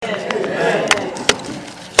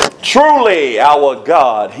Truly our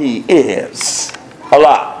God, He is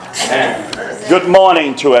alive. Good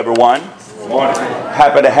morning to everyone. Good morning.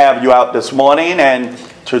 Happy to have you out this morning, and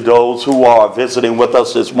to those who are visiting with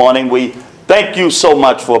us this morning, we thank you so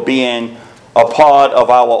much for being a part of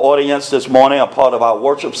our audience this morning, a part of our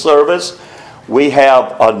worship service. We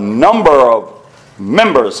have a number of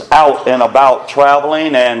members out and about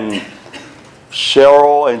traveling, and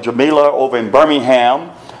Cheryl and Jamila over in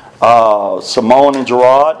Birmingham, Simone and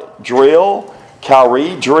Gerard Drill,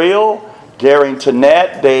 Kyrie Drill, Gary and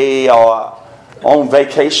Tonette, they are on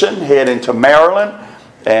vacation heading to Maryland,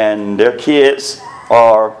 and their kids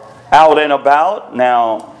are out and about.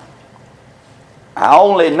 Now, I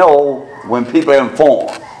only know when people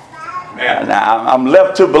inform. Now, I'm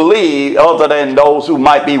left to believe, other than those who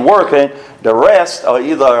might be working, the rest are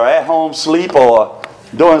either at home sleep or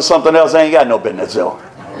doing something else they ain't got no business doing.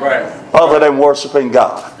 Right. Other than worshiping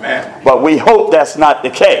God. Man. But we hope that's not the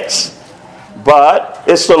case. But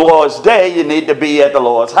it's the Lord's day. You need to be at the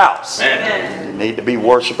Lord's house. Man. You need to be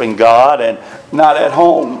worshiping God and not at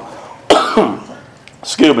home.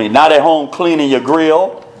 Excuse me, not at home cleaning your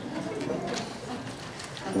grill,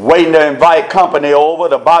 waiting to invite company over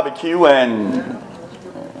to barbecue and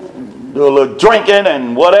do a little drinking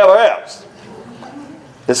and whatever else.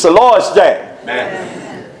 It's the Lord's day. Man.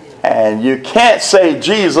 And you can't say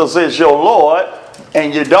Jesus is your Lord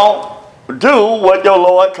and you don't do what your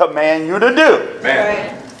Lord commands you to do.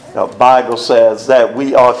 Man. The Bible says that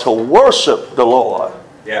we are to worship the Lord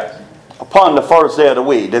upon the first day of the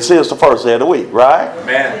week. This is the first day of the week, right?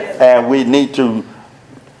 Man. And we need to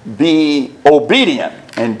be obedient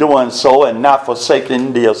in doing so and not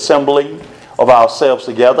forsaking the assembly of ourselves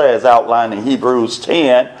together as outlined in Hebrews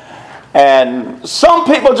 10. And some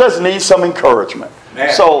people just need some encouragement.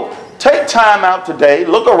 Man. So take time out today,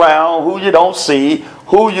 look around who you don't see,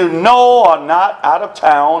 who you know are not out of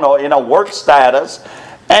town or in a work status,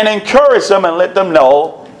 and encourage them and let them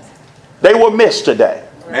know they were missed today.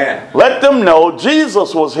 Man. Let them know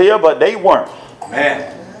Jesus was here, but they weren't.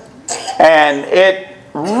 Man. And it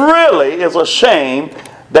really is a shame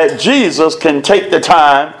that Jesus can take the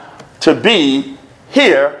time to be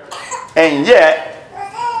here, and yet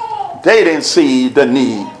they didn't see the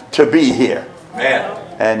need to be here. Man.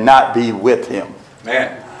 And not be with him.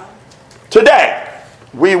 Man. Today,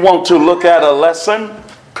 we want to look at a lesson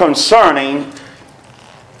concerning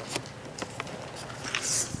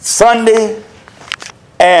Sunday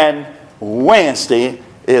and Wednesday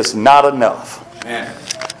is not enough. Man.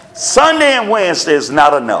 Sunday and Wednesday is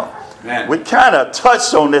not enough. Man. We kind of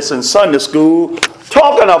touched on this in Sunday school,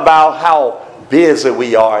 talking about how busy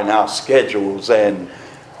we are in our schedules, and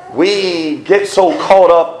we get so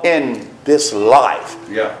caught up in this life.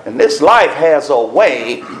 Yeah. And this life has a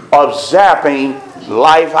way of zapping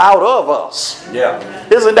life out of us. Yeah.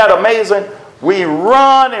 Isn't that amazing? We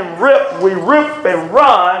run and rip, we rip and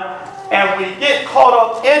run, and we get caught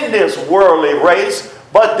up in this worldly race,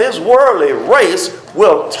 but this worldly race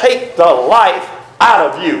will take the life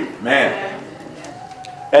out of you. Man.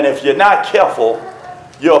 And if you're not careful,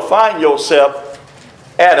 you'll find yourself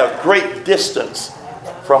at a great distance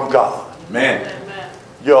from God. Man.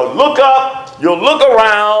 You'll look up, you'll look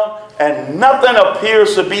around, and nothing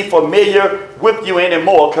appears to be familiar with you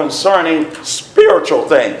anymore concerning spiritual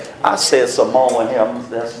things. I said Simone and him,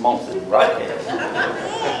 that's mostly right here.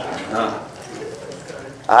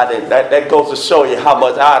 That goes to show you how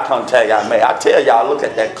much eye contact I made. I tell y'all, look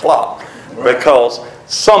at that clock, because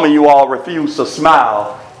some of you all refuse to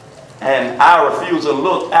smile, and I refuse to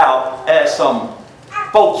look out at some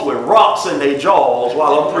folks with rocks in their jaws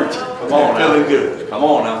while I'm preaching. Come on now. Feeling good. Come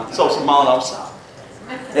on now. So Simone, I'm sorry.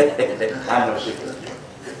 I know she could.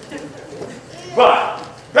 But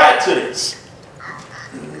back to this.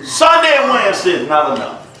 Sunday and Wednesday is not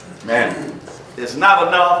enough. Man. It's not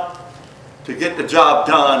enough to get the job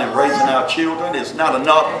done in raising our children. It's not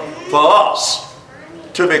enough for us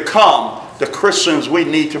to become the Christians we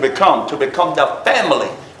need to become the family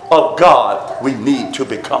of God we need to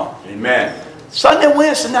become. Amen. Sunday and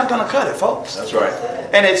Wednesday not going to cut it, folks. That's right.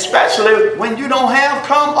 And especially when you don't have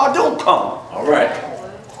come or don't come. All right.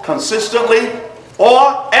 Consistently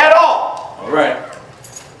or at all. All right.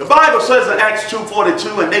 The Bible says in Acts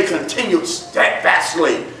 2:42, and they continued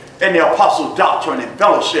steadfastly in the apostles' doctrine and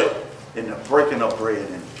fellowship, in the breaking of bread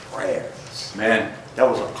and prayers. Man. That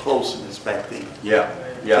was a closeness back then. Yeah.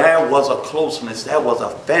 Yeah. There was a closeness. That was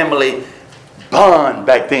a family bond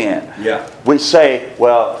back then. Yeah. We say,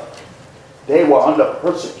 well, they were under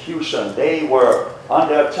persecution. They were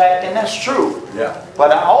under attack, and that's true. Yeah.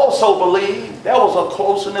 But I also believe there was a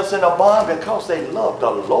closeness and a bond because they loved the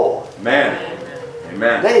Lord. Man.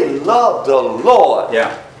 Amen. They loved the Lord.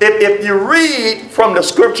 Yeah. if you read from the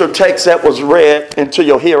scripture text that was read into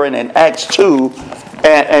your hearing in Acts 2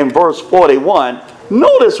 and verse 41,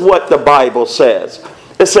 notice what the Bible says.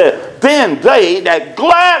 It said, then they that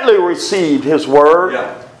gladly received his word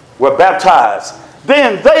were baptized.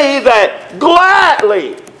 Then they that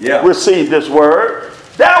gladly received his word,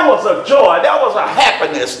 there was a joy, there was a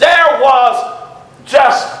happiness, there was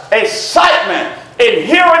just excitement in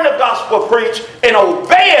hearing the gospel preached and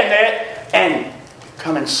obeying it and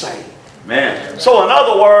becoming saved. Man. So in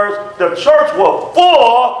other words, the church was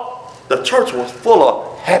full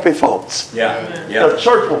of happy folks. The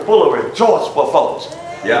church was full of rejoiceful folks.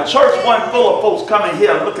 The church wasn't full of folks coming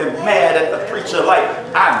here looking mad at the preacher like,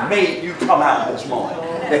 I made you come out this morning.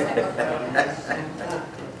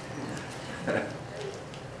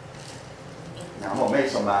 Now I'm going to make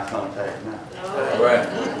some eye contact now. Right.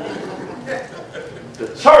 The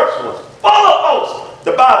church was full of folks.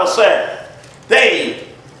 The Bible said they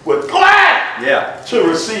were glad to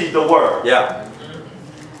receive the word.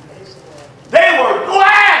 They were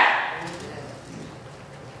glad.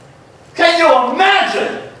 Can you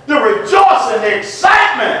imagine the rejoicing, the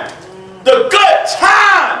excitement, the good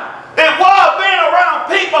time it was being around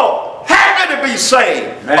people happy to be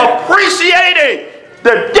saved, appreciating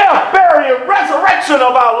the death, burial, and resurrection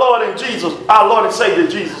of our Lord and Savior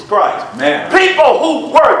Jesus Christ. People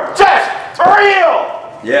who were just thrilled.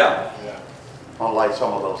 Unlike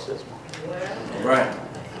some of those this morning.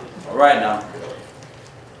 All right now.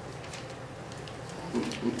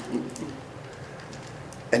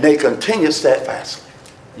 And they continue steadfastly.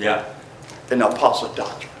 In the apostle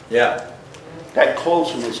doctrine. That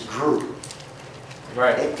closeness grew.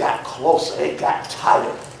 It got closer. It got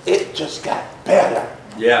tighter. It just got better.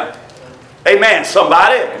 Amen,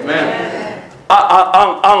 somebody. Amen.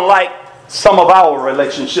 Unlike some of our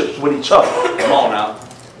relationships with each other. Come on now.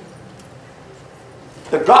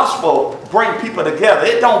 The gospel bring people together.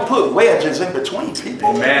 It don't put wedges in between people.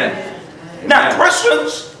 Amen. Now,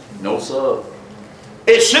 Christians, no sir.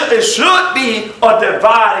 It should be a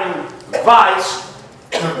dividing vice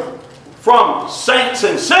from saints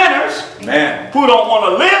and sinners who don't want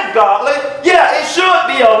to live godly. It should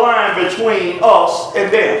be a line between us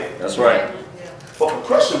and them. That's right. But for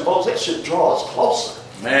Christian folks, it should draw us closer.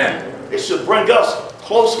 It should bring us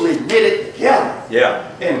closely knitted together.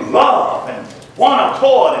 In love and one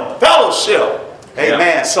accord and fellowship.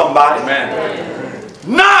 Amen, somebody.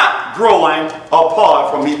 Not growing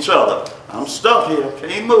apart from each other. I'm stuck here.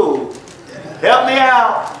 Can't move. Help me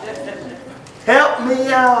out. Help me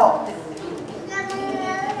out.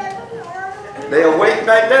 They awake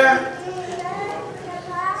back there?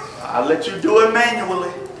 I'll let you do it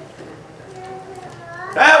manually.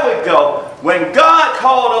 There we go. When God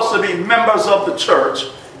called us to be members of the church,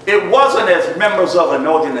 it wasn't as members of an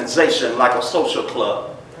organization like a social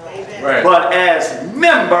club, but as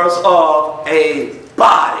members of a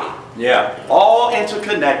body. All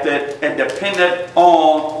interconnected and dependent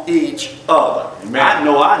on each other. I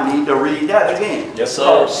know I need to read that again. Yes,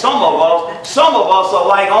 sir. Some of us are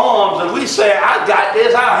like arms, and we say, I got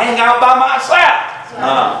this, I'll hang out by myself.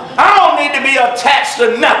 I don't need to be attached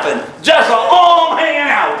to nothing. Just an arm hanging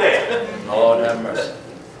out there. Lord have mercy.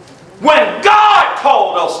 When God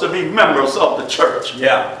called us to be members of the church,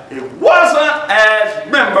 it wasn't as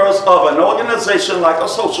members of an organization like a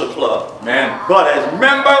social club, but as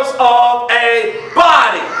members of a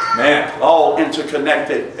body, all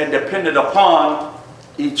interconnected and dependent upon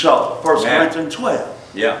each other. 1 Corinthians 12.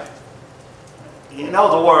 In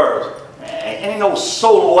other words, ain't no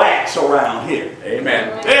solo acts around here.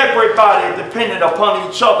 Amen. Everybody dependent upon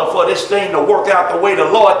each other for this thing to work out the way the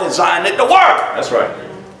Lord designed it to work. That's right.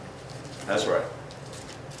 That's right.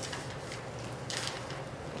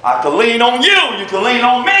 I can lean on you. You can lean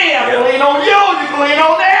on me. I can lean on you. You can lean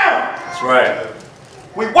on them. That's right.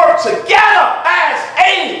 We work together as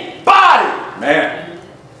a body.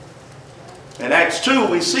 In Acts 2,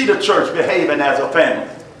 we see the church behaving as a family.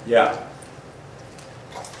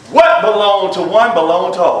 What belonged to one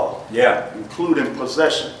belonged to all. Including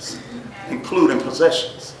possessions. Including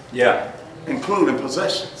possessions. Including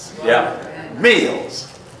possessions. Meals.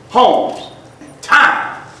 Homes, and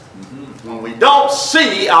time. When we don't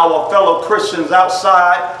see our fellow Christians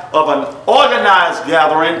outside of an organized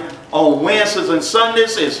gathering on Wednesdays and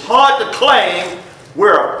Sundays, it's hard to claim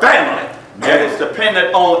we're a family that is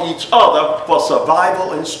dependent on each other for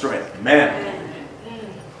survival and strength.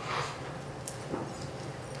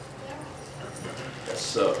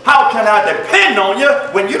 How can I depend on you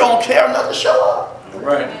when you don't care enough to show up? All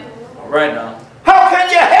right now. How can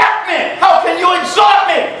you help me? How can you exhort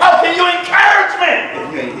me? How can you encourage me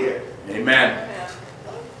if you ain't here? Amen.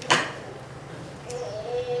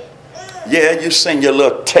 Yeah, you send your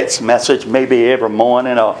little text message maybe every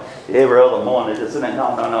morning or every other morning. Isn't it?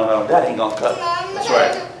 No. That ain't going to cut it. That's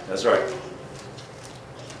right. That's right.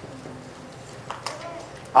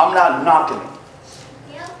 I'm not knocking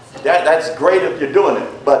it. That's great if you're doing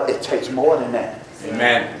it, but it takes more than that.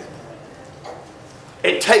 Amen.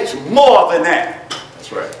 It takes more than that.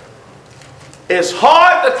 That's right. It's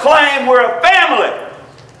hard to claim we're a family.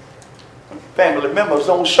 Family members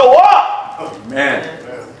don't show up. Amen.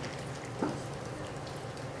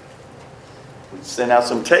 We sent out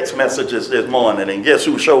some text messages this morning, and guess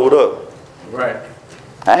who showed up? Right.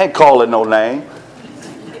 I ain't calling no name,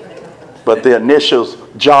 but the initials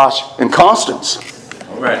Josh and Constance.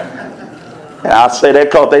 All right. And I say that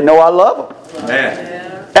because they know I love them.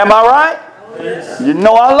 Amen. Am I right? Yes. You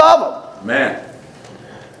know I love them. Amen.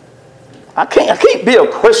 I can't be a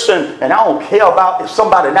Christian and I don't care about if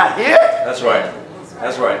somebody not here. That's right.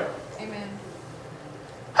 That's right. Amen.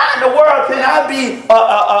 How in the world can I be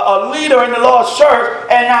a leader in the Lord's church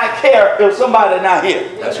and not care if somebody not here?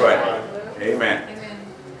 That's right. Amen. Amen.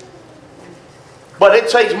 But it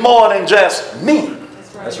takes more than just me.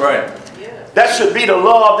 That's right. That should be the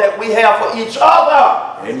love that we have for each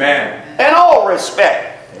other. Amen. In all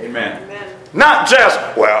respect. Amen. Not just,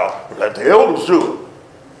 well, let the elders do it.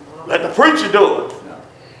 Let the preacher do it. No.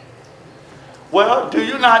 Well, do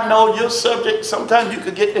you not know your subject? Sometimes you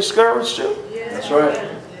could get discouraged too. That's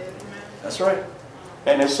right. That's right.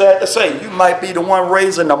 And it's sad to say, you might be the one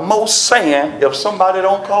raising the most sand if somebody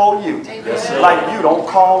don't call you. Yes, sir. Like you don't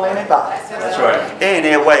call anybody. That's right.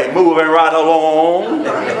 Anyway, moving right along.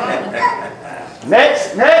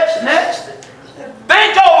 Next.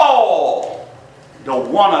 Think of all the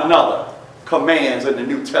one another commands in the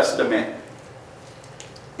New Testament.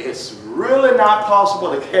 It's really not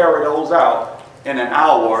possible to carry those out in an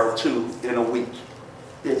hour or two in a week.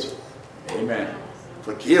 It's Amen.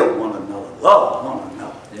 forgive one another, love one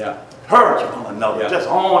another, Yeah. encourage one another, Yeah. just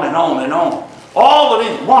on and on and on. All of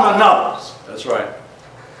these one another's. That's right.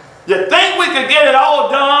 You think we could get it all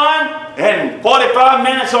done in 45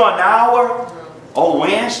 minutes or an hour on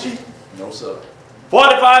Wednesday? No, sir.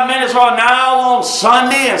 45 minutes or an hour on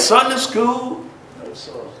Sunday and Sunday school? No,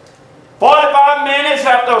 sir. 45 minutes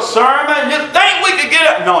after a sermon? You think we could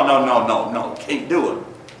get it? No. Can't do it.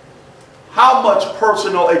 How much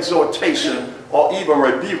personal exhortation or even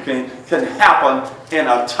rebuking can happen in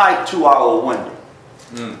a tight 2-hour window?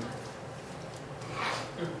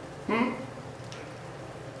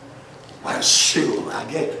 Well, shoot,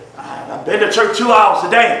 I've been to church 2 hours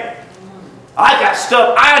a day. I got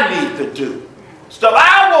stuff I need to do. Stuff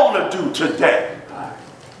I want to do today.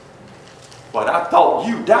 But I thought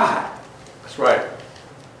you died That's right.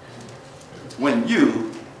 when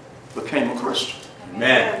you became a Christian.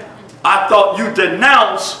 Amen. I thought you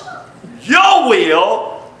denounced your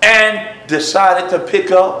will and decided to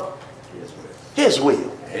pick up his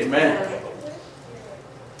will. Amen.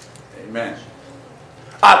 Amen.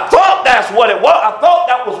 I thought that's what it was. I thought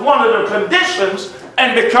that was one of the conditions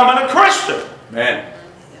in becoming a Christian. Amen.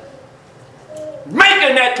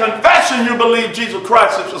 Making that confession you believe Jesus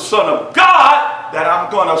Christ is the Son of God, that I'm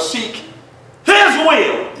going to seek his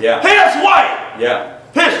will, Yeah. his way, Yeah.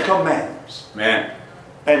 his commands, Man.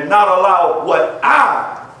 and not allow what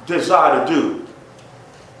I desire to do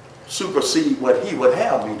supersede what he would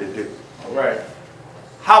have me to do. All right.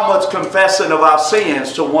 How much confessing of our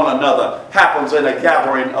sins to one another happens in a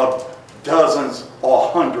gathering of dozens or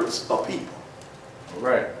hundreds of people? All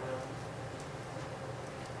right.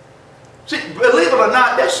 See, believe it or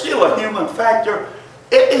not, there's still a human factor.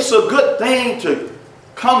 It's a good thing to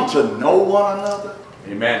come to know one another.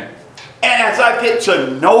 Amen. And as I get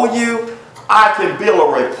to know you, I can build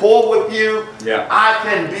a rapport with you. Yeah. I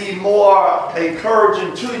can be more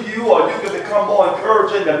encouraging to you, or you can become more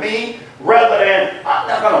encouraging to me, rather than I'm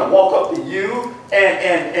not going to walk up to you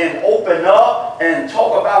and open up and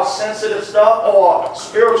talk about sensitive stuff or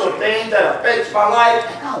spiritual things that affects my life.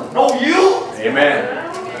 I don't know you. Amen.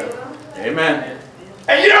 Amen.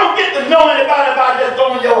 And you don't get to know anybody by just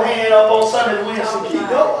throwing your hand up on Sunday, Wednesday, and keep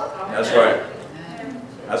going. That's right.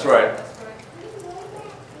 That's right.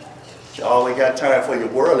 You always got time for your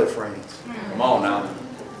worldly friends. Come on now.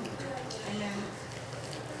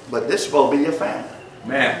 But this is supposed to be your family.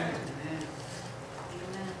 Man.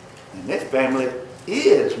 And this family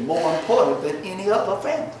is more important than any other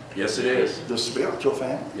family. Yes, it is. The spiritual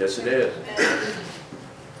family. Yes, it is.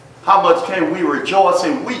 How much can we rejoice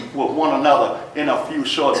and weep with one another in a few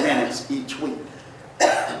short minutes each week?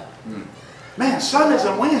 Man, Sundays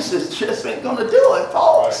and Wednesdays just ain't going to do it,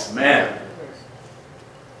 folks. Man.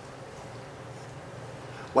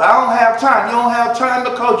 Well, I don't have time. You don't have time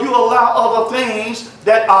because you allow other things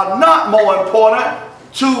that are not more important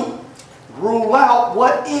to rule out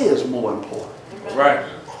what is more important. Right.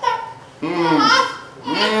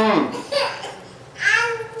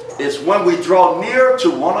 It's when we draw near to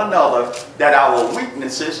one another that our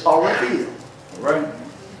weaknesses are revealed. Right.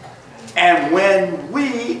 And when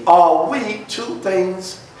we are weak, two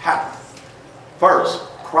things happen. First,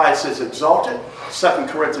 Christ is exalted, 2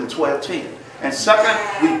 Corinthians 12:10. And second,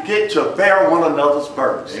 we get to bear one another's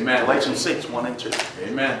burdens. Amen. Galatians 6:1-2.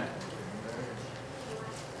 Amen.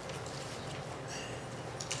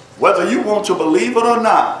 Whether you want to believe it or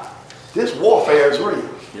not, this warfare is real.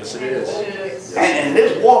 Yes, it is. And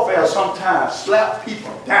this warfare sometimes slap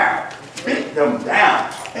people down, beat them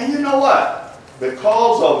down. And you know what?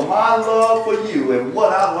 Because of my love for you and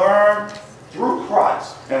what I learned through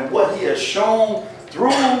Christ and what he has shown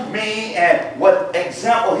through me and what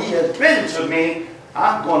example he has been to me,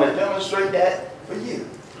 I'm going to demonstrate that for you.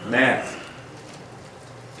 Amen.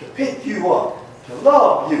 To pick you up, to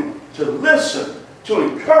love you, to listen, to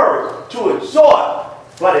encourage, to exhort.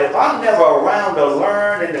 But if I'm never around to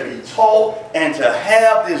learn and to be taught and to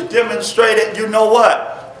have this demonstrated, you know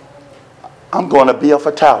what? I'm going to be a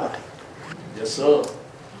fatality. Yes, sir.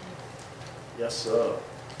 Yes, sir.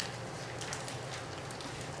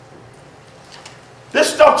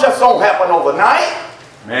 This stuff just don't happen overnight.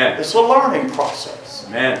 Man. It's a learning process.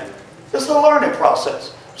 Man. It's a learning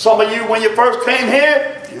process. Some of you, when you first came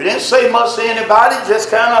here, you didn't say much to anybody, just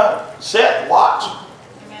kind of sat, watch.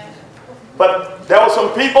 But there were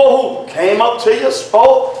some people who came up to you,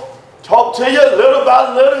 spoke, talked to you little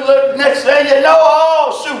by little. Next thing you know,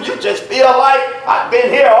 oh shoot, you just feel like I've been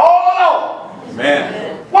here all along.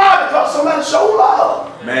 Man. Why? Because somebody showed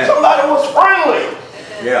love. Man. Somebody was friendly.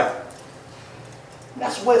 Yeah.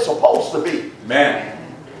 That's where it's supposed to be. Man.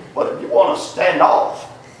 But if you want to stand off,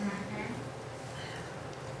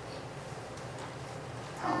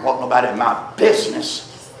 I don't want nobody in my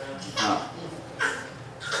business.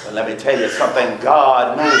 But let me tell you something,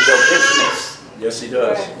 God knows your business. Yes, he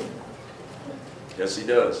does. Yes, he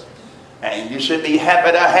does. And you should be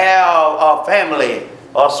happy to have a family,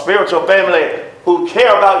 a spiritual family, who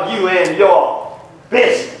care about you and your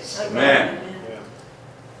business. Amen.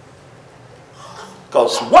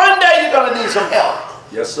 Because one day you're going to need some help.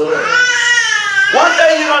 Yes, sir. One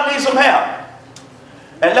day you're going to need some help.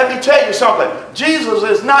 And let me tell you something. Jesus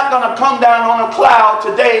is not going to come down on a cloud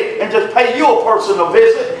today and just pay you a personal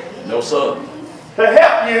visit No, sir. to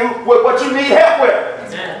help you with what you need help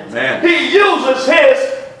with. Man. He uses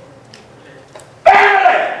his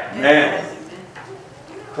family Man.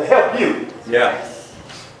 to help you. Yeah.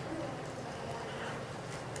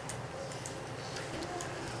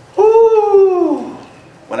 Woo.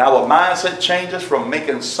 When our mindset changes from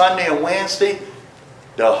making Sunday and Wednesday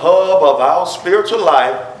the hub of our spiritual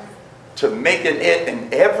life to making it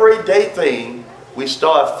an everyday thing, we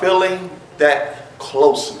start feeling that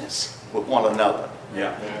closeness with one another.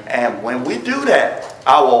 Yeah. And when we do that,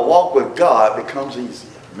 our walk with God becomes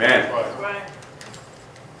easier. Man.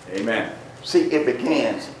 Amen. See, it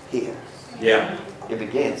begins here. Yeah. It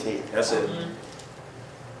begins here. That's it.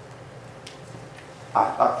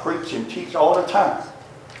 I preach and teach all the time.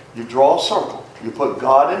 You draw a circle. You put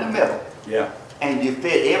God in the middle. Yeah. And you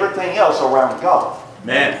fit everything else around God.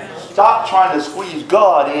 Man. Stop trying to squeeze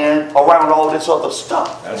God in around all this other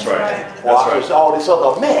stuff. That's right. Or That's right. all this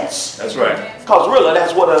other mess. That's right. Because really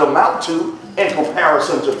that's what it amounts to in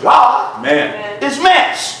comparison to God. Man. It's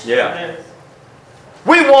mess. Yeah.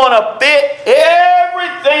 We want to fit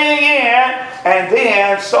everything in, and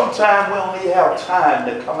then sometimes we only have time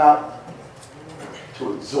to come out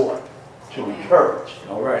to exhort, to encourage.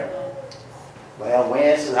 All right. Well,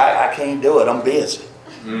 Wednesday, I can't do it. I'm busy.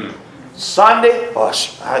 Mm. Sunday,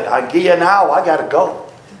 I give you an hour. I got to go.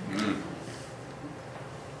 Mm.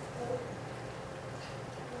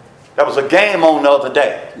 There was a game on the other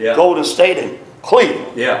day. Yeah. Golden State and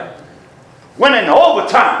Cleveland. Yeah. Winning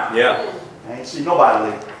overtime. Yeah. I ain't see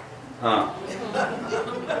nobody leave. Huh.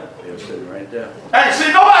 They were sitting right there. I ain't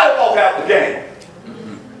see nobody walk out the game.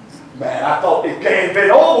 Man, I thought this game been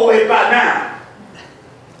over with by now.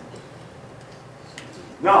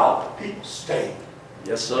 No, people stayed.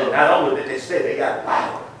 Yes, And sir. not only did they stay, they got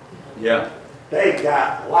louder. Yeah. They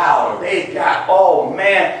got louder. They got, oh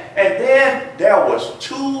man. And then there was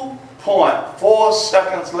 2.4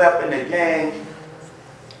 seconds left in the game.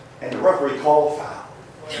 And the referee called foul.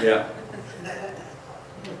 Yeah.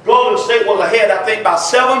 Golden State was ahead, I think, by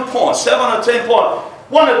 7 points, 7 or 10 points.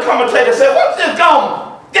 One of the commentators said, what's this going?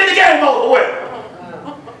 Get the game over with.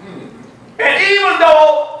 And even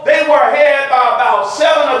though they were ahead by about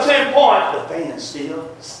 7 or 10 points, the fans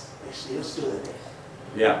still stood there.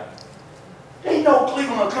 Yeah. They know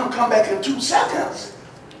Cleveland will come back in 2 seconds.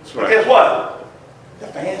 That's But right. guess what? The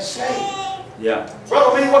fans stayed. Yeah.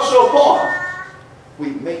 Brother B, what's your point? We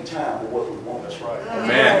make time for what we want. That's right.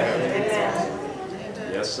 Amen.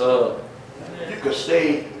 Yes, sir. You could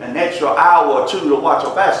stay an extra hour or 2 to watch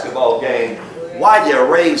a basketball game while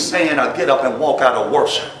you raise hand or get up and walk out of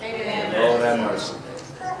worship Lord have mercy.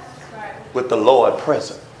 with the Lord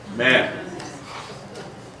present. Man.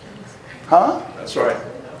 Huh? That's right.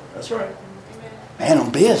 That's right. Man,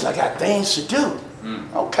 I'm busy. I got things to do.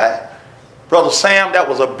 Okay. Brother Sam, that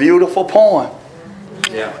was a beautiful poem.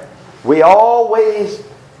 Yeah. We always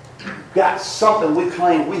got something we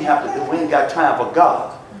claim we have to do. We ain't got time for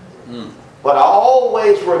God. But I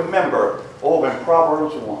always remember over in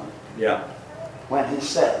Proverbs 1 Yeah. when he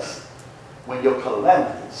says, when your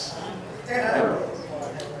calamities,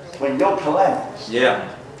 Yeah.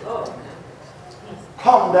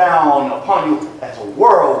 come down upon you as a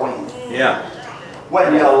whirlwind, Yeah.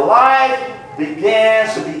 when your life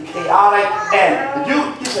begins to be chaotic and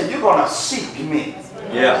he said, you're going to seek me.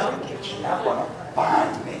 Yeah. You're not going to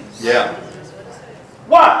find me. Yeah.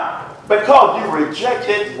 Why? Because you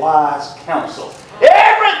rejected wise counsel.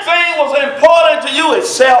 Everything was important to you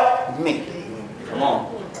except me. Come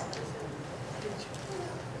on.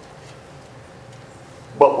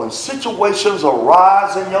 But when situations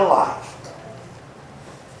arise in your life,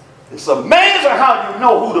 it's amazing how you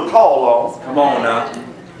know who to call on. Come on now.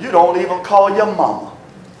 You don't even call your mama.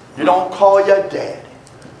 You don't call your daddy.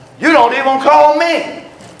 You don't even call me.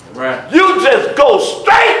 Right. You just go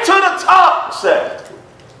straight to the top and say,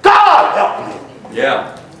 God help me.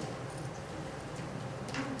 Yeah.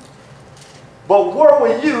 But where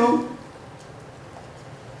were you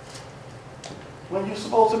when you're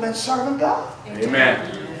supposed to have been serving God?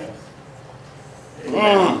 Amen.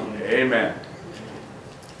 Amen. Amen.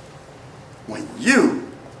 When you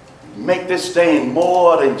make this thing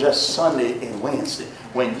more than just Sunday and Wednesday,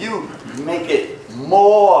 when you make it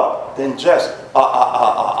more than just a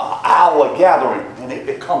hour gathering and it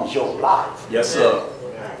becomes your life, Yes, sir.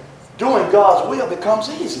 doing God's will becomes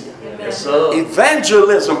easier. Yes, sir.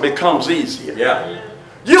 Evangelism becomes easier. Yeah.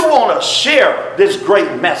 You want to share this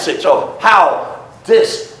great message of how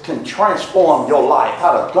this can transform your life,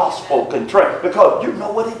 how the gospel can transform, because you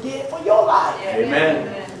know what it did for your life.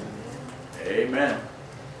 Amen. Amen.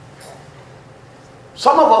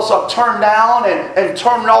 Some of us are turned down and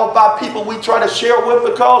turned off by people we try to share with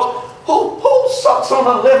because who sucks on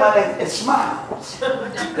a lemon and smiles?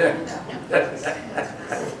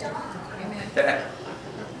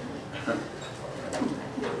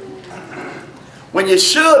 When you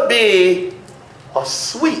should be a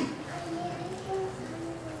sweet,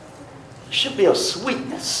 you should be a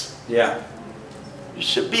sweetness. Yeah. You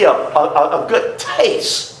should be a good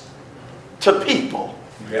taste to people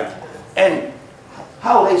Yeah. and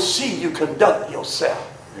how they see you conduct yourself.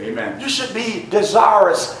 Amen. You should be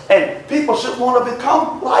desirous and people should want to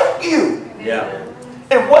become like you. Yeah.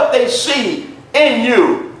 And what they see in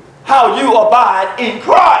you, how you abide in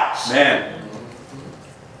Christ. Man.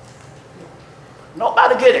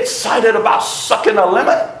 Nobody get excited about sucking a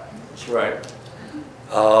lemon. That's right.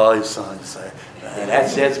 Oh, you say, man,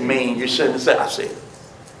 that's just mean. You shouldn't have said. I said,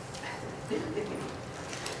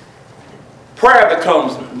 prayer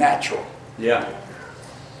becomes natural Yeah.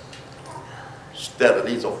 instead of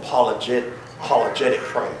these apologetic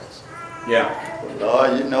prayers. Yeah.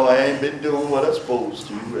 Lord, you know I ain't been doing what I'm supposed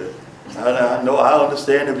to. I know, I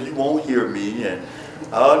understand if you won't hear me, and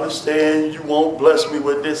I understand you won't bless me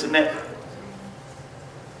with this and that.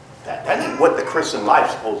 That ain't what the Christian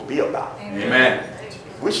life's supposed to be about. Amen.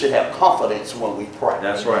 We should have confidence when we pray.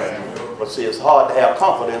 That's right. But see, it's hard to have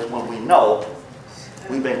confidence when we know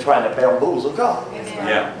we've been trying to bamboozle God.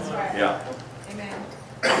 Yeah. Yeah.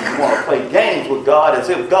 You want to play games with God as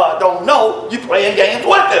if God don't know you playing games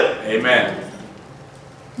with Him. Amen.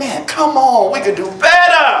 Man, come on, we can do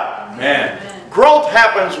better. Man. Growth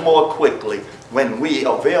happens more quickly when we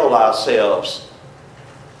avail ourselves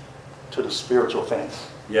to the spiritual things,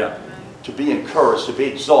 Yeah. to be encouraged, to be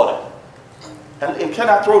exhorted. And can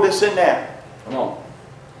I throw this in there? Come on.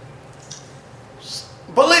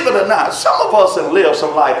 Believe it or not, some of us have lived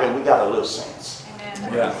some life and we got a little sense.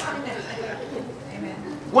 Yeah.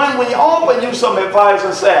 When we offer you some advice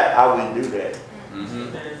and say, I wouldn't do that.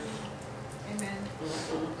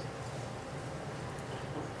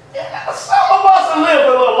 Yeah, some of us have lived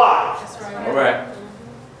a little life. All right.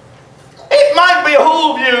 It might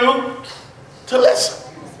behoove you to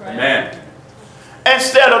listen. Amen.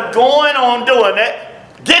 Instead of going on doing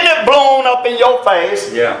it, getting it blown up in your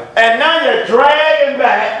face, Yeah. and now you're dragging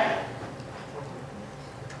back,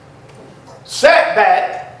 set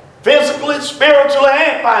back, physically, spiritually,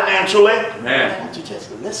 and financially. Man. Why don't you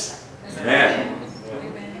just listen? Man.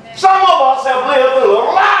 Some of us have lived a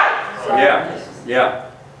little life. Yeah. Yeah.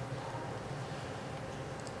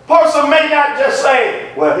 Person may not just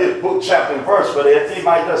say, well, his book, chapter, and verse for this. He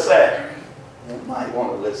might just say, you might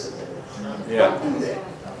want to listen to this. Yeah. Don't do that.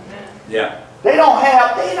 Yeah. They don't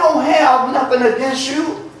have nothing against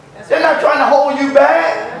you. They're not trying to hold you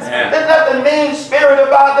back. Yeah. There's nothing mean spirit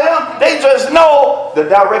about them. They just know the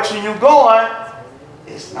direction you're going,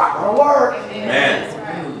 it's not going to work.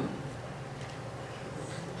 Man.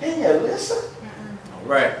 Can you listen? All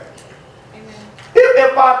right.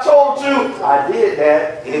 If I told you I did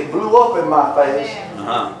that, it blew up in my face.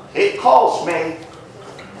 Uh-huh. It cost me.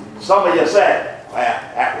 Some of you say, well,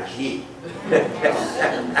 that was you.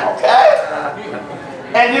 Okay?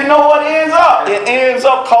 And you know what ends up? It ends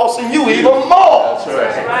up costing you even more. That's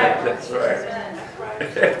right. That's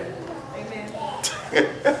right.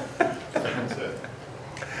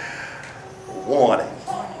 Warning.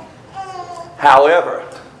 However,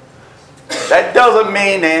 that doesn't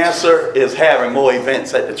mean the answer is having more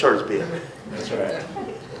events at the church building. That's right.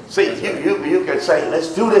 See, you can say,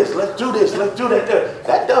 let's do this, let's do this, let's do that.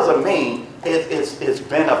 That doesn't mean it's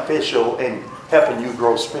beneficial in helping you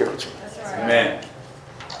grow spiritually. Amen.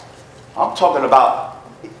 I'm talking about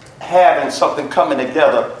having something coming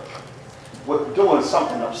together with doing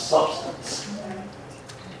something of substance.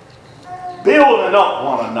 Building up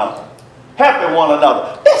one another. Helping one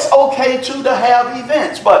another. It's okay too to have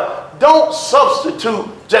events, but don't substitute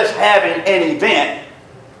just having an event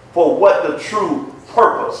for what the true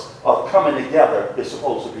purpose of coming together is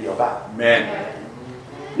supposed to be about. Amen.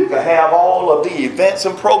 You can have all of the events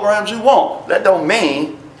and programs you want. That don't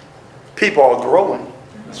mean people are growing.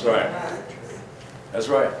 That's right. That's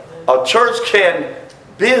right. A church can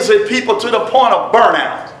busy people to the point of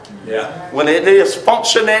burnout Yeah. when it is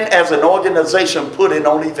functioning as an organization putting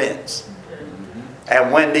on events.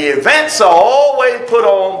 And when the events are always put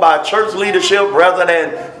on by church leadership rather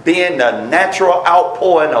than being the natural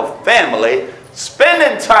outpouring of family,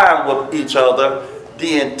 spending time with each other,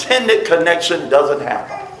 the intended connection doesn't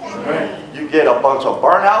happen. Right. You get a bunch of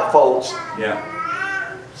burnout folks. Yeah.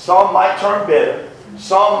 Some might turn bitter.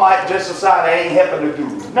 Some might just decide they ain't helping to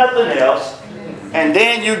do nothing else. And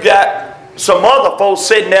then you got some other folks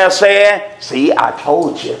sitting there saying, see, I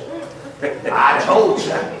told you. I told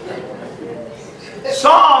you.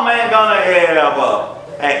 Some ain't gonna ever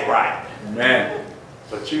act right. Amen.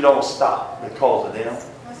 But you don't stop because of them.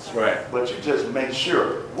 That's right. But you just make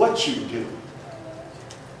sure what you do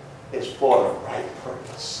is for the right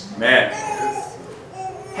purpose. Amen.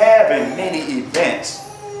 Having many events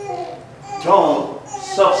don't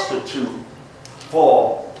substitute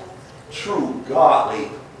for true godly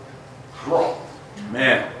growth.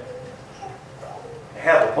 Amen.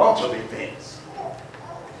 Have a bunch of events,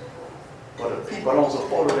 but if people don't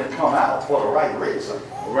support it and come out for the right reason,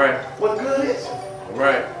 All right. what good is it? All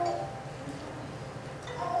right.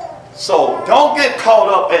 So don't get caught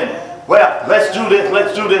up in, well, let's do this,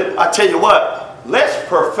 let's do this. I tell you what, let's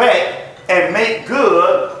perfect and make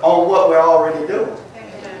good on what we're already doing.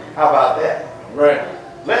 How about that? All right.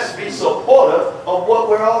 Let's be supportive of what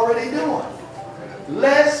we're already doing.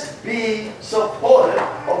 Let's be supportive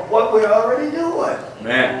of what we're already doing.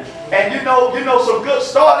 Amen. And you know some good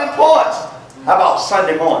starting points. How about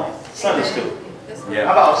Sunday morning, Sunday school? How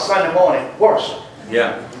Yeah. about Sunday morning worship?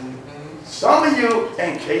 Yeah. Some of you,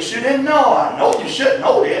 in case you didn't know, I know you should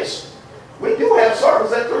know this, we do have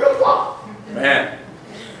service at 3 o'clock. Amen.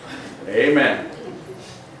 Amen.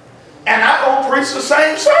 And I don't preach the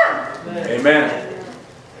same sermon. Amen.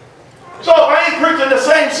 So if I ain't preaching the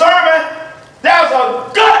same sermon, there's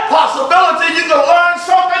a good possibility you can learn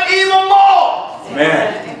something even more.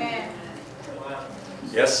 Amen.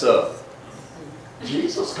 Yes, sir.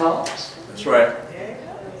 Jesus comes. That's right.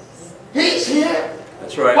 He's here.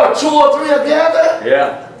 That's right. Where 2 or 3 are gathered,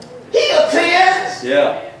 Yeah. he attends.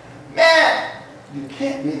 Yeah. Man, you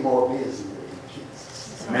can't be more busy than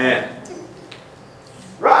Jesus. Man.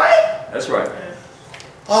 Right? That's right.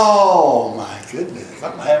 Oh my goodness.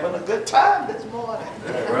 I'm having a good time this morning.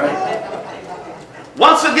 All right.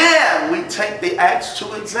 Once again, we take the Acts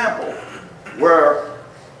 2 example.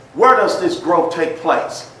 Where does this growth take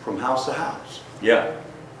place? From house to house. Yeah.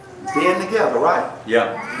 Being together, right?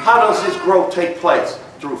 Yeah. How does this growth take place?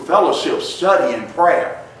 Through fellowship, study, and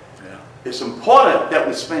prayer. Yeah. It's important that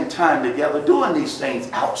we spend time together doing these things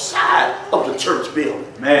outside of the church building.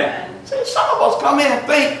 Man. See, some of us come in and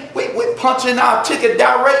think we're punching our ticket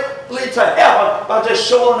direct directly to heaven by just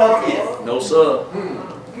showing up here. No, sir.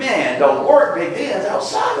 Man, the work begins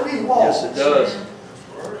outside of these walls. Yes, it does.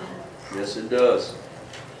 Yes, it does.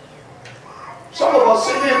 Some of us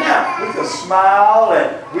sitting here now, we can smile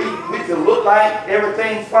and we can look like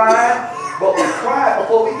everything's fine, but we cried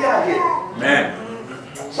before we got here. Man.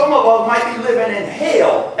 Some of us might be living in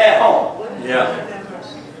hell at home. Yeah.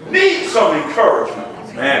 Need some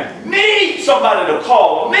encouragement. Man. Need somebody to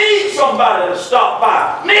call. Need somebody to stop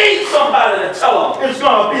by. Need somebody to tell them it's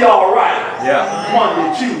going to be all right. Yeah.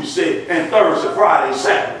 Monday, Tuesday, and Thursday, Friday,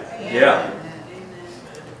 Saturday. Yeah.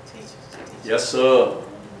 Yes, sir.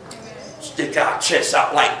 Stick our chest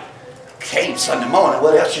out like came Sunday morning.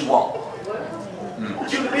 What else you want?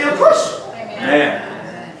 You to be a Christian.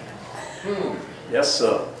 Man. Yes,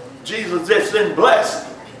 sir. Jesus just didn't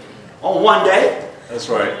bless on one day. That's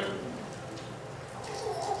right.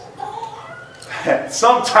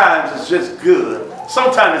 Sometimes it's just good.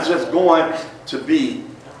 Sometimes it's just going to be.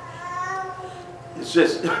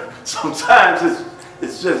 Sometimes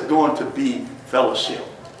it's just going to be fellowship.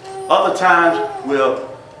 Other times we'll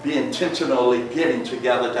be intentionally getting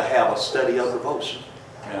together to have a study of devotion.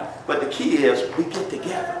 Yeah. But the key is we get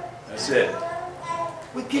together. That's it.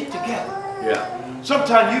 We get together. Yeah.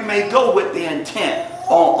 Sometimes you may go with the intent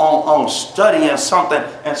on studying something,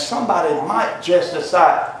 and somebody might just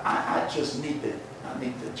decide, I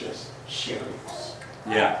need to just share this.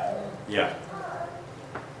 Yeah. Yeah.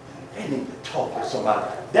 They need to talk to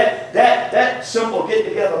somebody. That simple get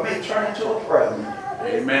together may turn into a prayer meeting.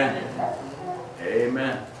 Amen.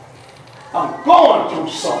 Amen. I'm going through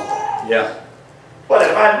something. Yeah. But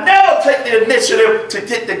if I never take the initiative to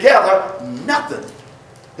get together, nothing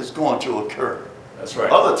is going to occur. That's right.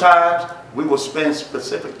 Other times, we will spend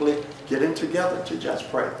specifically getting together to just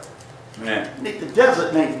pray. Man. You need to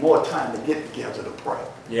designate more time to get together to pray.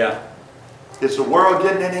 Yeah. Is the world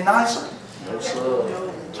getting any nicer? No,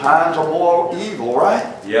 sir. Times are more evil,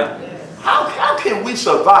 right? Yeah. How can we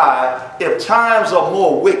survive if times are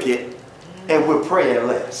more wicked and we're praying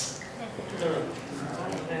less?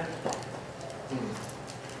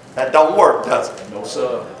 That don't work, does it? No,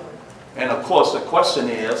 sir. And of course, the question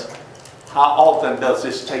is, how often does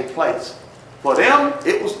this take place? For them,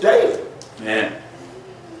 it was daily. Man.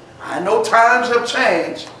 I know times have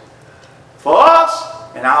changed. For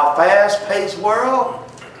us, in our fast-paced world,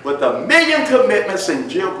 with a million commitments and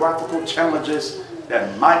geographical challenges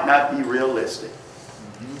that might not be realistic.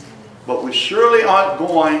 But we surely aren't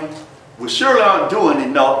doing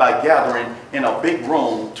enough by gathering in a big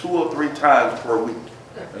room 2 or 3 times per week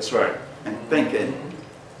That's right. and thinking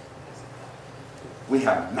we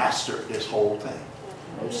have mastered this whole thing.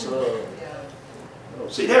 No, sir.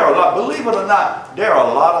 See, believe it or not, there are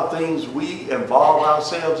a lot of things we involve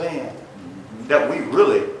ourselves in that we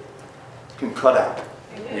really can cut out.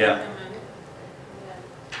 Yeah.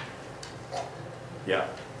 Yeah.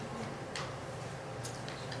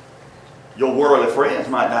 Your worldly friends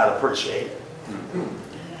might not appreciate it.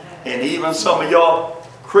 And even some of your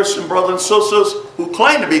Christian brothers and sisters who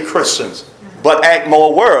claim to be Christians but act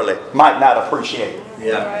more worldly might not appreciate it.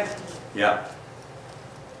 Yeah. Yeah.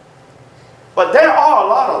 But there are a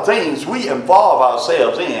lot of things we involve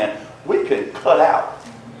ourselves in we can cut out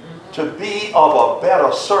to be of a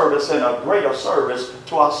better service and a greater service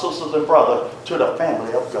to our sisters and brothers, to the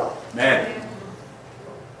family of God. Man.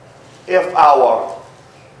 If our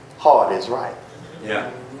heart is right.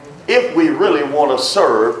 Yeah. If we really want to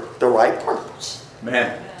serve the right purpose.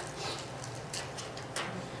 Man.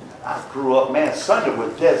 I grew up, man, Sunday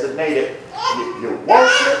was designated. You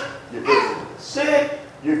worship, you visited the sick,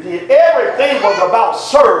 you did everything was about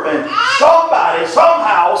serving somebody,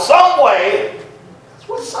 somehow, some way. That's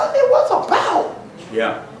what Sunday was about.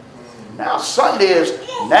 Yeah. Now Sunday is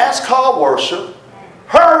NASCAR worship.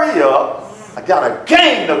 Hurry up. I got a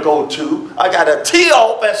game to go to. I got a tee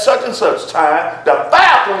off at such and such time. The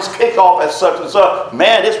bathrooms kick off at such and such.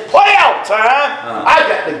 Man, it's play out time. I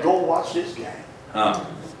got to go watch this game.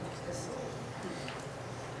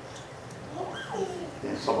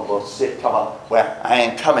 Then some of us sit talking about, well, I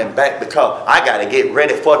ain't coming back because I got to get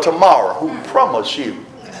ready for tomorrow. Who promised you?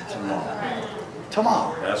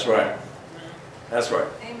 Tomorrow. That's right. That's right.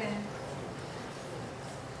 Amen.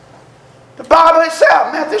 The Bible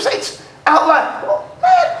itself, Matthew 6, outline. Well,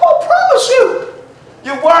 man, who promised you?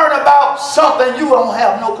 You're worrying about something you don't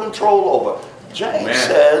have no control over. James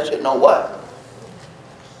says, you know what?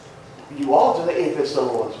 You ought to say if it's the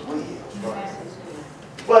Lord's will.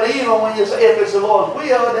 But even when you say if it's the Lord's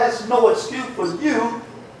will, that's no excuse for you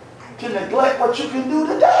to neglect what you can do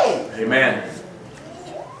today. Amen.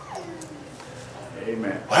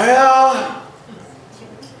 Amen. Well,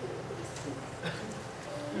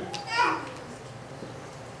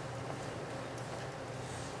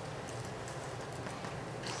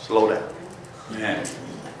 Slow down. Man.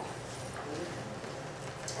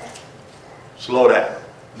 Slow down.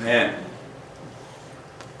 Man.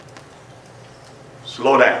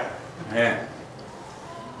 Slow down. Man.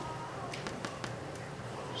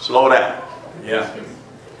 Slow down. Yeah.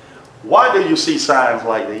 Why do you see signs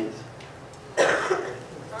like these?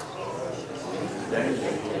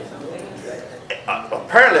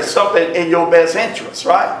 Apparently something in your best interest,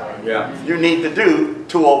 right? Yeah. You need to do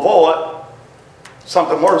to avoid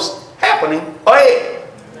something worse happening ahead,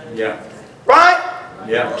 Yeah. right?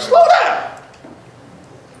 Yeah. Slow down.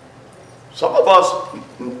 Some of us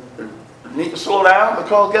need to slow down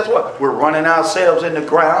because guess what? We're running ourselves in the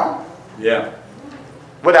ground Yeah.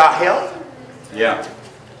 with our health, Yeah.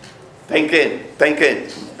 thinking,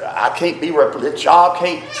 I can't be represented. The job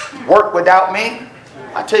can't work without me.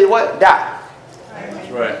 I tell you what, die. That's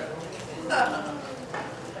right.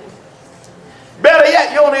 Better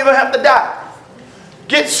yet, you don't even have to die.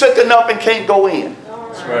 Get sick enough and can't go in.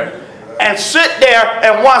 That's right. And sit there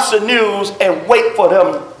and watch the news and wait for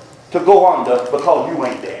them to go under because you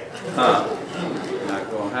ain't there. Huh.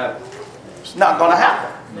 Not gonna happen. It's not going to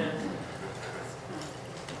happen.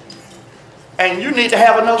 And you need to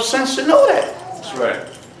have enough sense to know that. That's right.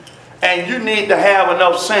 And you need to have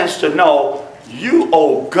enough sense to know you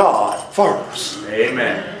owe God first.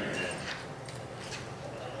 Amen.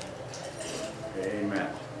 Amen.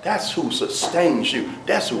 That's who sustains you.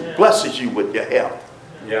 That's who blesses you with your health.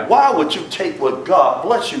 Yeah. Why would you take what God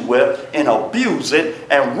bless you with and abuse it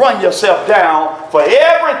and run yourself down for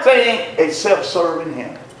everything except serving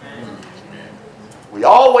Him? We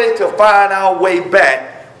always can find our way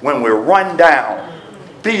back when we're run down,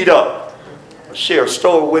 beat up. I'll share a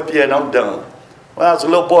story with you and I'm done. When I was a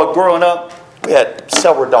little boy growing up, we had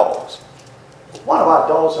several dogs. One of our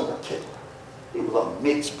dogs in particular, he was a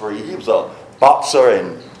mixed breed. He was a boxer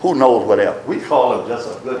and who knows whatever. We call him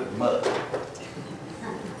just a good mud.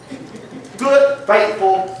 Good,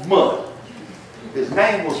 faithful mud. His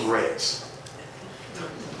name was Rex.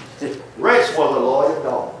 Rex was a loyal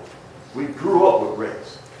dog. We grew up with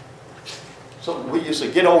Rex. So we used to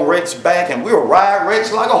get on Rex's back and we would ride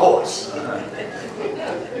Rex like a horse.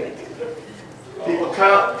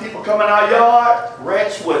 People come in our yard,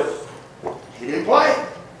 Rex he didn't play.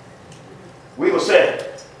 We would say,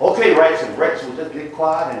 okay, Rex, and Rex would just get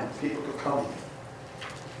quiet and people could come in.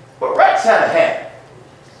 But Rex had a habit.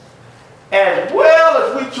 As well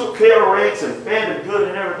as we took care of Rex and fed him good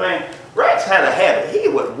and everything, Rex had a habit. He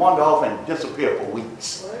would wander off and disappear for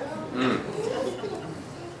weeks.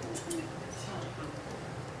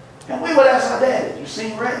 And we would ask our dad, you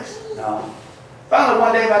seen Rex? No. Finally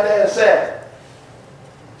one day my dad said,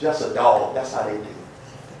 just a dog, that's how they do.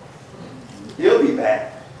 He'll be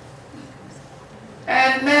back.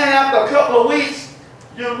 And man, after a couple of weeks,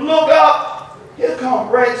 you look up, here come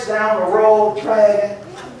Rex down the road dragging.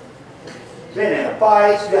 Been in a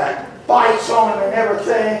fight, got bites on him and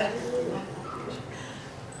everything.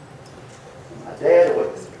 My dad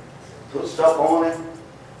would put stuff on him,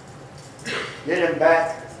 get him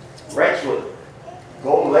back. Rex would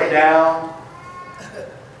go and lay down.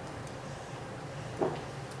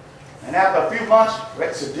 And after a few months,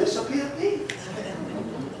 Rex would disappear again.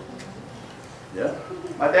 Yeah.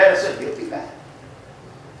 My dad said, he'll be back.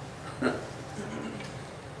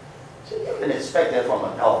 So you can expect that from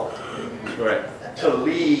a dog. That's right. To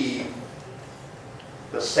leave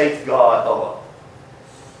the safeguard of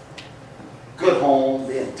a good home,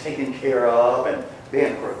 being taken care of and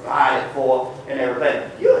being provided for and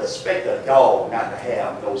everything. You expect a dog not to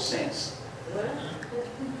have no sense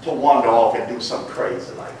to wander off and do something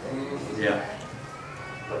crazy like that. Yeah.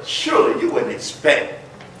 But surely you wouldn't expect.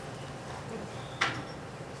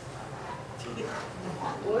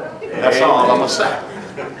 That's all I'm going to say.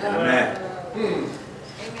 Amen.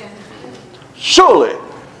 Surely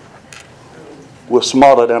we're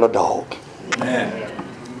smarter than a dog. Amen.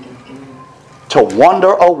 To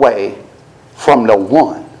wander away from the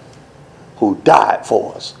one who died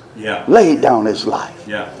for us, Yeah. laid down his life,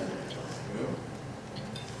 Yeah.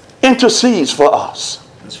 intercedes for us,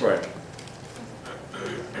 That's right.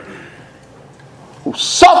 who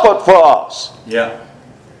suffered for us, Yeah.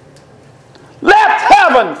 left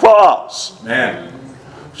heaven for us. Man.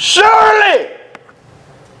 Surely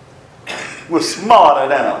we're smarter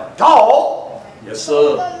than a dog Yes,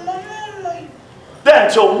 sir.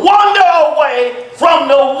 than to wander away from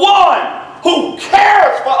the one who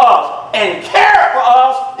cares for us and cared for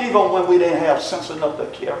us even when we didn't have sense enough to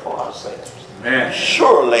care for ourselves. Man.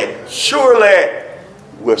 Surely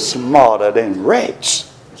we're smarter than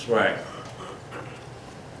Rex. That's right.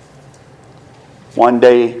 One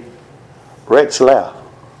day, Rex left.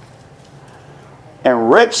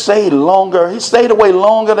 And Rex stayed longer. He stayed away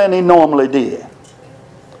longer than he normally did.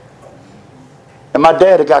 And my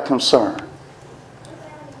daddy got concerned.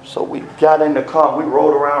 So we got in the car. We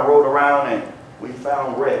rode around, and we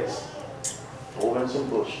found Rex over in some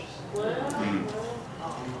bushes.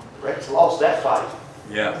 Rex lost that fight.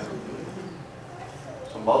 Yeah.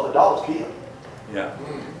 Some other dogs killed him. Yeah.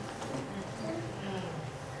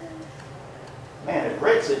 Man, if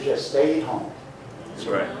Rex had just stayed home, That's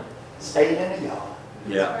right. stayed in the yard,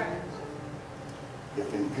 Yeah.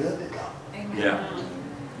 it'd been good to go. Yeah.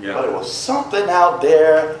 But Yeah. there was something out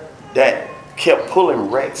there that kept pulling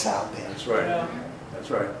Rex out there. That's right. That's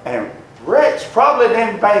right. And Rex probably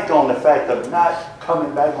didn't bank on the fact of not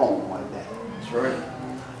coming back home one day. That's right.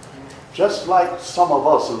 Just like some of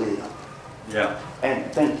us live Yeah.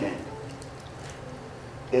 and thinking,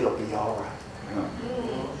 it'll be all right.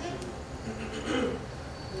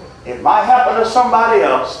 It might happen to somebody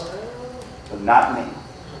else, but not me.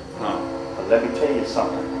 No. But let me tell you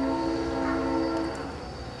something.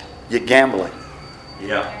 You're gambling.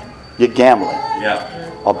 Yeah. You're gambling. Yeah.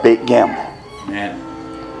 A big gamble. Man.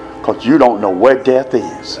 Because you don't know where death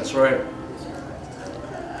is. That's right.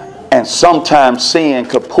 And sometimes sin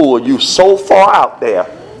could pull you so far out there,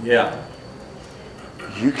 Yeah.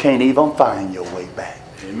 you can't even find your way back.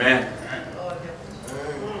 Amen.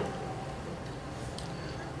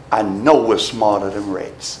 I know we're smarter than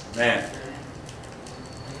Rex. Man.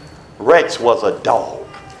 Rex was a dog.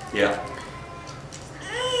 Yeah.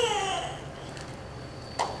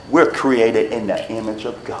 We're created in the image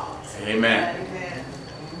of God. Amen.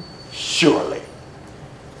 Surely,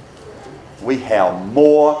 we have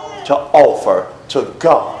more to offer to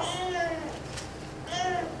God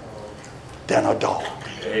than a dog.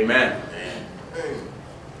 Amen.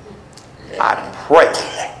 I pray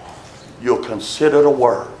you'll consider the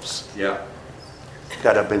words Yeah.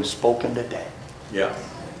 that have been spoken today. Yeah.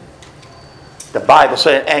 The Bible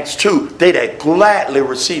said in Acts 2, they that gladly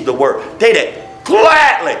received the word. They that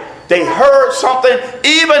gladly, they heard something,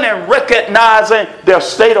 even in recognizing their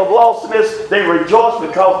state of lostness, they rejoiced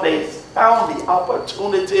because they found the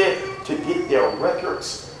opportunity to get their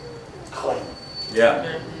records clean.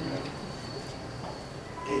 Yeah.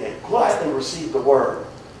 They that gladly received the word.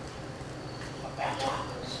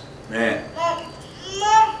 Baptized. Man.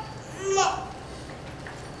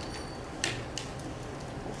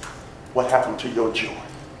 What happened to your joy?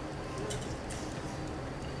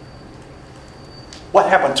 What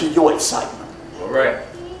happened to your excitement? All right.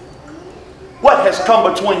 What has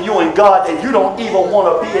come between you and God that you don't even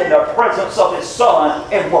want to be in the presence of His Son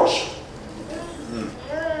and worship?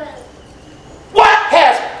 What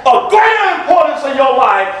has a greater importance in your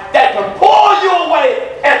life that can pull you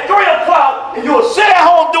away at 3 o'clock and you'll sit at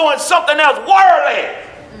home doing something else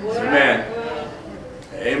worldly Amen.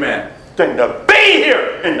 Amen. than to be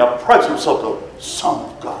here in the presence of the Son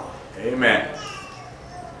of God? Amen.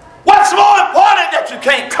 What's more important that you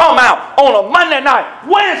can't come out on a Monday night,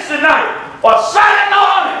 Wednesday night, or Saturday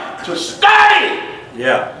morning to stay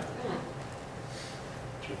Yeah.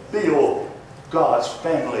 to build God's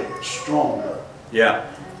family stronger, Yeah.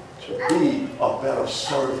 to be a better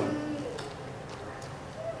servant?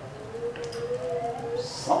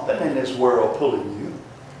 Something in this world pulling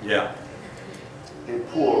you. Yeah. It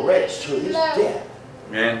pulled Rex to his death,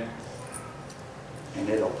 Man. and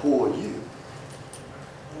it'll pull you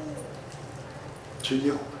to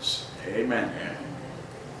yours Amen.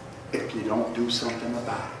 if you don't do something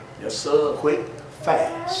about it. Yes, sir. Quick,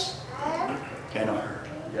 fast, in a hurry.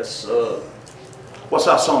 Yes, sir. What's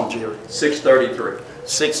our song, Jerry? 633.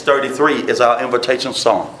 633 is our invitation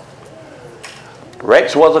song.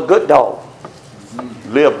 Rex was a good dog.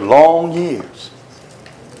 Lived long years.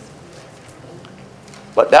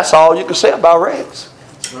 But that's all you can say about Rex.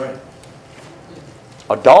 That's right.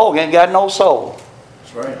 A dog ain't got no soul.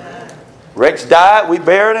 That's right. Rex died, we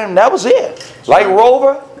buried him, that was it. Like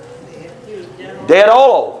Rover, dead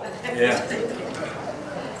all over. Yeah.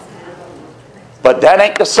 But that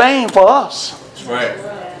ain't the same for us. That's right.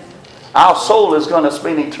 Our soul is going to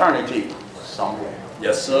spend eternity somewhere.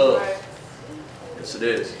 Yes, sir. Yes, it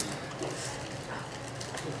is.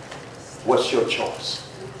 What's your choice?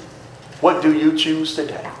 What do you choose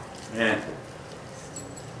today? Man.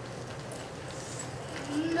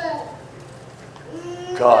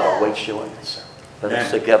 God awaits your answer. Let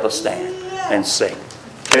us together stand and sing.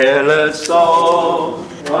 Careless song,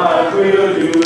 what will you